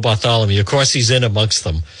producer, Bill Bartholomew. Of course, he's in amongst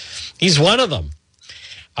them. He's one of them.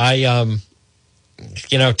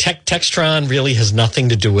 Textron really has nothing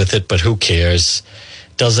to do with it, but who cares?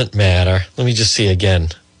 Doesn't matter. Let me just see again.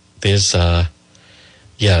 There's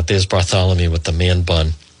Bartholomew with the man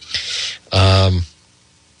bun.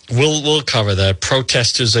 We'll cover that.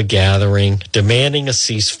 Protesters are gathering, demanding a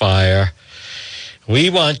ceasefire. We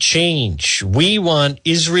want change. We want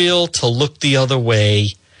Israel to look the other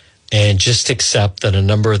way and just accept that a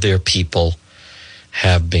number of their people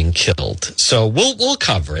have been killed. So we'll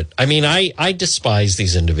cover it. I mean, I despise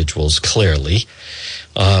these individuals, clearly.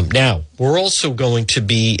 Now, we're also going to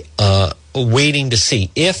be waiting to see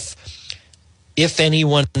if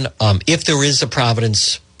there is a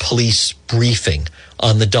Providence police briefing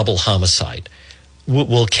on the double homicide.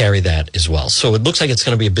 We'll carry that as well. So it looks like it's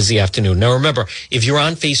going to be a busy afternoon. Now, remember, if you're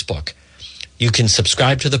on Facebook, you can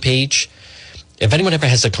subscribe to the page. If anyone ever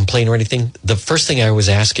has a complaint or anything, the first thing I always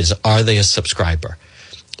ask is, are they a subscriber?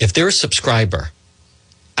 If they're a subscriber,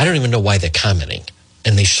 I don't even know why they're commenting,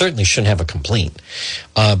 and they certainly shouldn't have a complaint.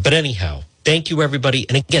 But anyhow, thank you, everybody.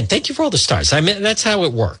 And again, thank you for all the stars. I mean, that's how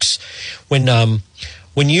it works. When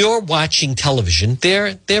you're watching television,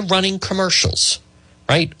 they're running commercials,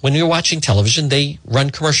 right? When you're watching television, they run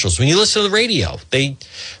commercials. When you listen to the radio, they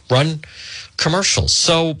run commercials.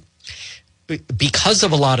 So because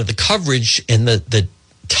of a lot of the coverage and the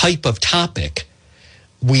type of topic,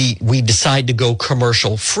 we decide to go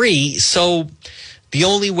commercial free. So the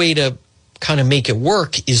only way to kind of make it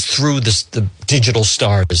work is through the digital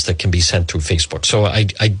stars that can be sent through Facebook. So I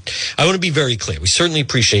want to be very clear. We certainly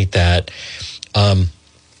appreciate that. And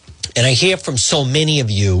I hear from so many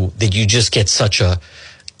of you that you just get such a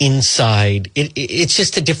inside. It's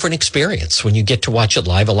just a different experience when you get to watch it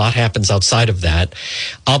live. A lot happens outside of that.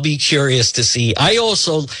 I'll be curious to see. I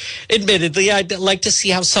also, admittedly, I'd like to see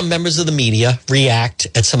how some members of the media react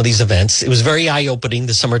at some of these events. It was very eye-opening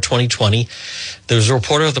this summer 2020. There was a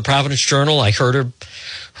reporter of the Providence Journal. I heard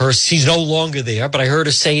her, she's no longer there, but I heard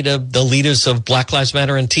her say to the leaders of Black Lives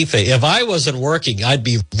Matter and Antifa, if I wasn't working, I'd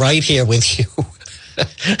be right here with you.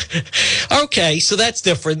 Okay, so that's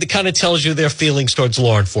different. It kind of tells you their feelings towards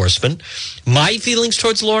law enforcement. My feelings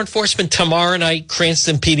towards law enforcement tomorrow night,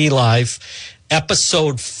 Cranston PD Live,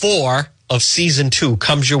 episode 4 of season 2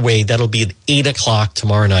 comes your way. That'll be at 8 o'clock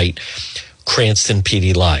tomorrow night, Cranston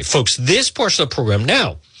PD Live. Folks, this portion of the program,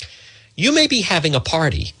 now, you may be having a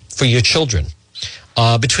party for your children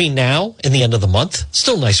between now and the end of the month.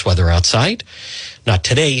 Still nice weather outside. Not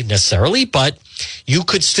today necessarily, but you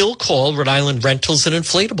could still call Rhode Island Rentals and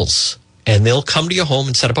Inflatables. and they'll come to your home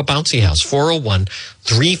and set up a bouncy house.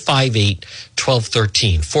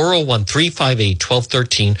 401-358-1213.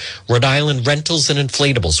 401-358-1213. Rhode Island Rentals and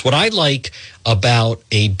Inflatables. What I like about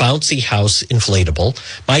a bouncy house inflatable,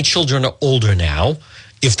 my children are older now.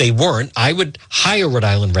 If they weren't, I would hire Rhode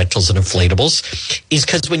Island Rentals and Inflatables, is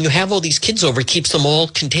because when you have all these kids over, it keeps them all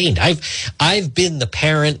contained. I've been the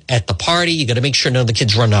parent at the party. You got to make sure none of the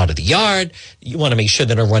kids run out of the yard. You want to make sure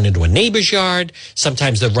they don't run into a neighbor's yard.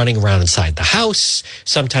 Sometimes they're running around inside the house.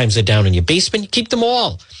 Sometimes they're down in your basement. You keep them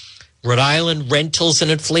all. Rhode Island Rentals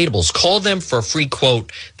and Inflatables. Call them for a free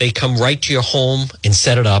quote. They come right to your home and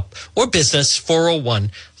set it up. Or business,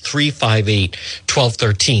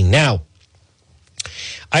 401-358-1213. Now,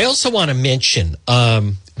 I also want to mention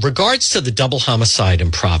regards to the double homicide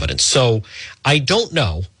in Providence. So I don't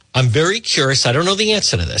know. I'm very curious. I don't know the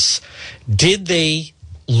answer to this. Did they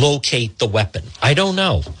locate the weapon? I don't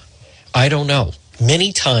know.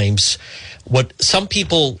 Many times, what some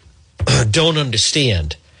people don't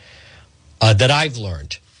understand that I've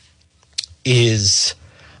learned is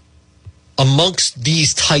amongst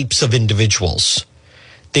these types of individuals,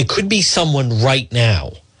 there could be someone right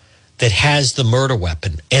now that has the murder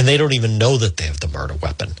weapon, and they don't even know that they have the murder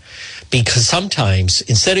weapon. Because sometimes,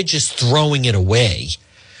 instead of just throwing it away,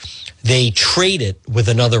 they trade it with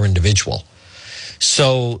another individual.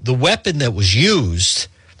 So the weapon that was used,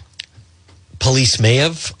 police may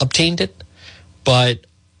have obtained it, but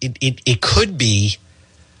it could be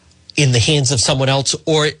in the hands of someone else,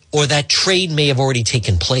 or that trade may have already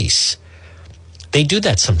taken place. They do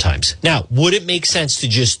that sometimes. Now, would it make sense to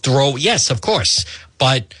just throw? Yes, of course,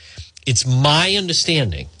 but it's my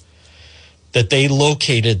understanding that they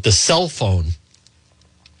located the cell phone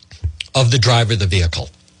of the driver of the vehicle.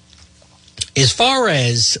 As far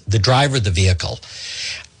as the driver of the vehicle,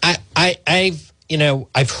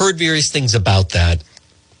 I've heard various things about that.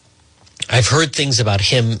 I've heard things about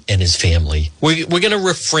him and his family. We're going to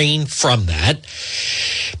refrain from that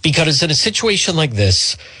because in a situation like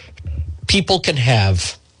this, people can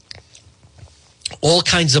have all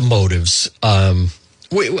kinds of motives. I'm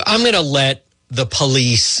going to let the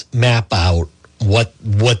police map out what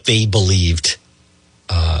they believed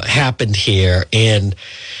happened here. And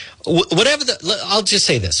I'll just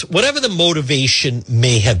say this, whatever the motivation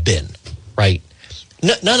may have been, right?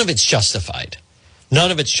 None of it's justified.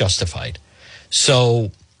 None of it's justified.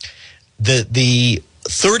 So the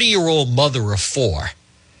 30-year-old mother of four,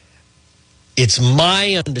 it's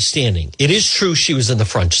my understanding, it is true she was in the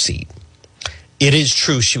front seat. It is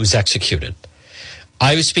true she was executed.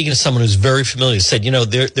 I was speaking to someone who's very familiar, said,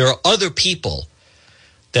 there are other people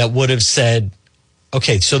that would have said,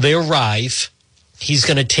 okay, so they arrive. He's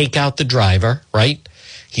going to take out the driver, right?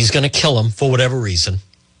 He's going to kill him for whatever reason.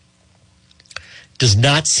 Does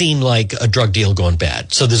not seem like a drug deal gone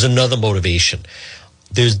bad. So there's another motivation.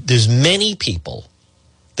 There's many people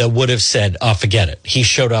that would have said, oh, forget it. He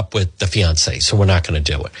showed up with the fiance, so we're not going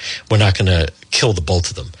to do it. We're not going to kill the both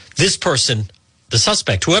of them. This person, the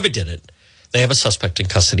suspect, whoever did it, they have a suspect in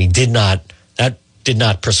custody, did not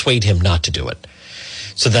persuade him not to do it.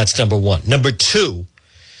 So that's number one. Number two,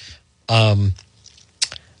 several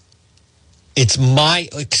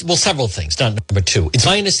things, not number two. It's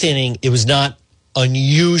my understanding it was not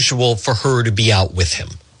unusual for her to be out with him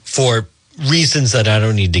for reasons that I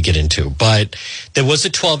don't need to get into. But there was a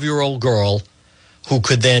 12-year-old girl who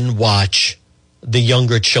could then watch the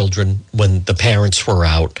younger children when the parents were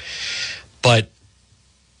out. But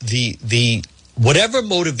the whatever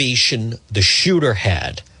motivation the shooter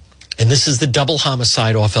had, and this is the double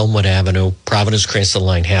homicide off Elmwood Avenue, Providence Cranston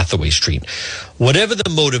Line, Hathaway Street. Whatever the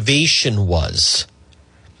motivation was,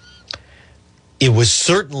 it was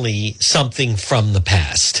certainly something from the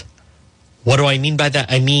past. What do I mean by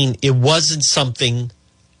that? I mean, it wasn't something,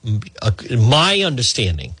 my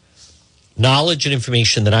understanding, knowledge and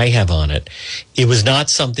information that I have on it, it was not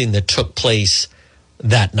something that took place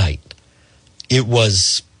that night. It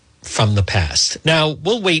was from the past. Now,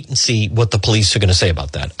 we'll wait and see what the police are going to say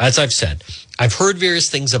about that. As I've said, I've heard various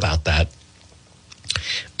things about that.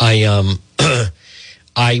 I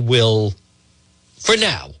will, for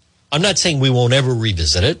now, I'm not saying we won't ever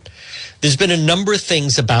revisit it. There's been a number of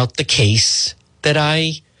things about the case that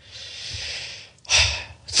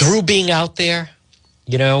through being out there,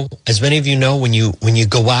 as many of you know, when you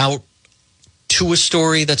go out to a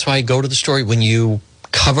story, that's why I go to the story, when you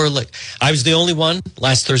cover, I was the only one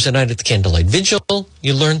last Thursday night at the Candlelight Vigil.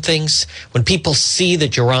 You learn things. When people see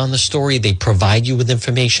that you're on the story, they provide you with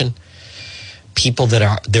information. People that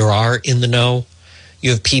are in the know.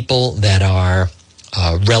 You have people that are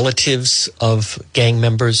relatives of gang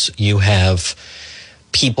members. You have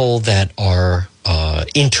people that are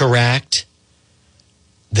interact,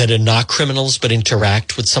 that are not criminals but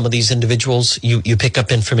interact with some of these individuals. You pick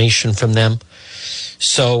up information from them.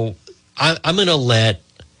 So I'm going to let,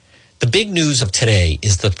 the big news of today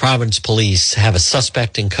is the Providence police have a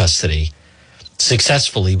suspect in custody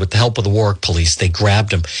successfully with the help of the Warwick police. They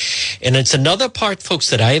grabbed him. And it's another part, folks,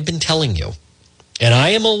 that I have been telling you, and I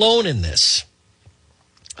am alone in this.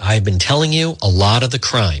 I've been telling you a lot of the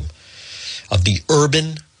crime of the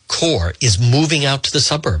urban core is moving out to the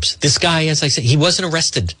suburbs. This guy, as I said, he wasn't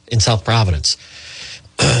arrested in South Providence.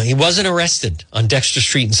 He wasn't arrested on Dexter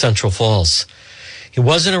Street in Central Falls. He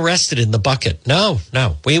wasn't arrested in the Bucket. No.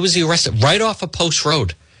 Where was he arrested? Right off of Post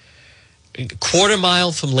Road. A quarter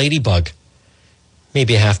mile from Ladybug.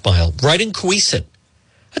 Maybe a half mile. Right in Coesit.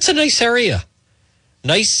 That's a nice area.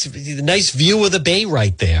 Nice view of the bay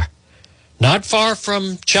right there. Not far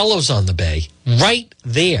from Cello's on the bay. Right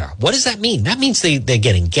there. What does that mean? That means they're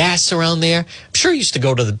getting gas around there. I'm sure he used to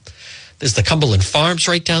go to there's the Cumberland Farms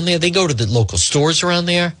right down there. They go to the local stores around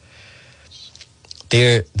there.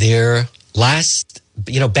 They're last,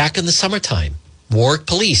 back in the summertime, Warwick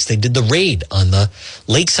Police, they did the raid on the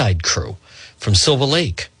Lakeside crew from Silver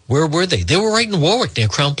Lake. Where were they? They were right in Warwick near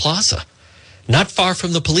Crown Plaza, not far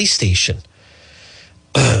from the police station.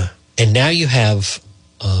 And now you have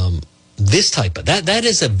this type of, that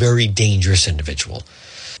is a very dangerous individual.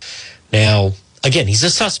 Now, again, he's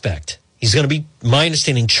a suspect. He's going to be, my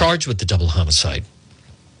understanding, charged with the double homicide.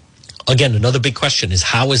 Again, another big question is,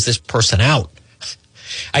 how is this person out?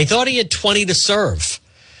 I thought he had 20 to serve.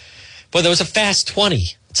 Boy, that was a fast 20.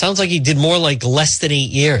 It sounds like he did more like less than 8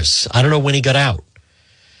 years. I don't know when he got out.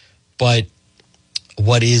 But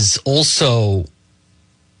what is also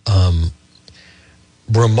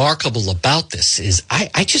remarkable about this is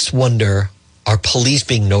I just wonder, are police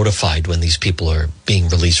being notified when these people are being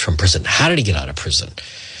released from prison? How did he get out of prison?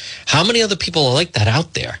 How many other people are like that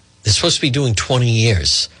out there? They're supposed to be doing 20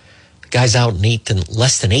 years. The guy's out in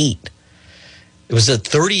less than 8. It was a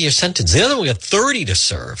 30-year sentence. The other one got 30 to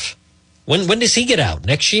serve. When does he get out?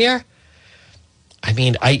 Next year? I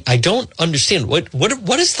mean, I don't understand.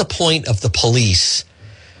 What is the point of the police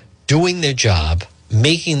doing their job,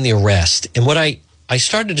 making the arrest? And what I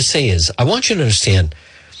started to say is, I want you to understand,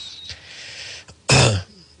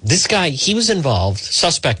 this guy, he was involved,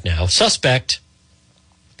 suspect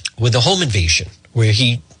with a home invasion where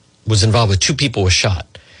he was involved with 2 people were shot.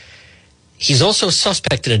 He's also a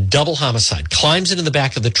suspect in a double homicide, climbs into the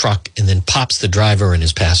back of the truck and then pops the driver and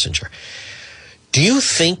his passenger. Do you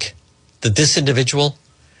think that this individual,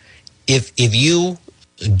 if you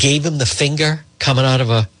gave him the finger coming out of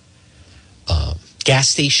a gas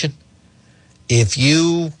station, if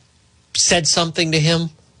you said something to him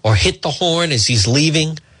or hit the horn as he's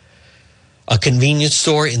leaving a convenience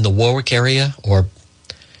store in the Warwick area, or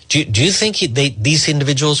do you think these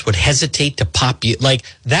individuals would hesitate to pop you? Like,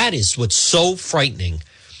 that is what's so frightening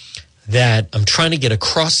that I'm trying to get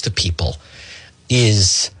across to people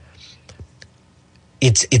is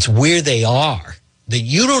it's where they are, that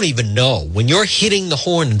you don't even know. When you're hitting the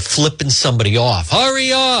horn and flipping somebody off,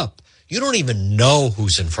 hurry up, you don't even know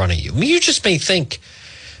who's in front of you. I mean, you just may think,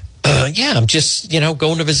 I'm just,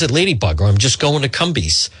 going to visit Ladybug, or I'm just going to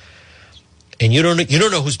Cumbies. And you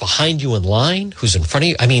don't know who's behind you in line, who's in front of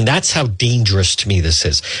you. I mean, that's how dangerous to me this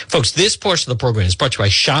is. Folks, this portion of the program is brought to you by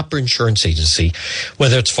Shopper Insurance Agency,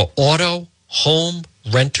 whether it's for auto, home,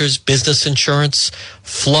 renters, business insurance,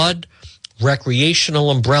 flood,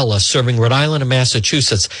 recreational umbrella, serving Rhode Island and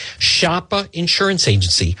Massachusetts. Shopper Insurance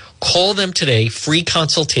Agency. Call them today, free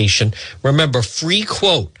consultation. Remember, free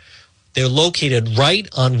quote. They're located right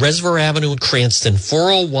on Reservoir Avenue in Cranston,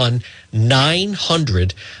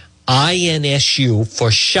 401-900 INSU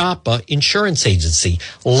for Shopper Insurance Agency.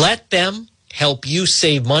 Let them help you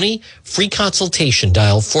save money. Free consultation.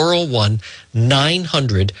 Dial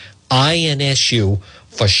 401-900 INSU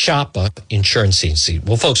for Shopper Insurance Agency.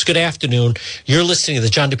 Well, folks, good afternoon. You're listening to the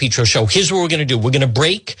John DePetro Show. Here's what we're going to do. We're going to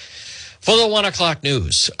break for the 1 o'clock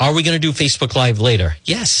news. Are we going to do Facebook Live later?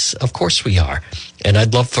 Yes, of course we are. And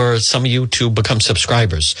I'd love for some of you to become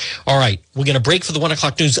subscribers. All right, we're going to break for the 1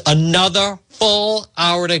 o'clock news. Another full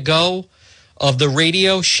hour to go of the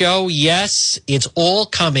radio show. Yes, it's all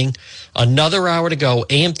coming. Another hour to go.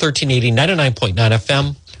 AM 1380, 99.9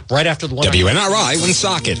 FM. Right after the 1 WNRI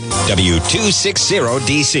Woonsocket,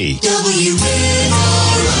 W260DC.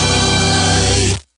 WNRI.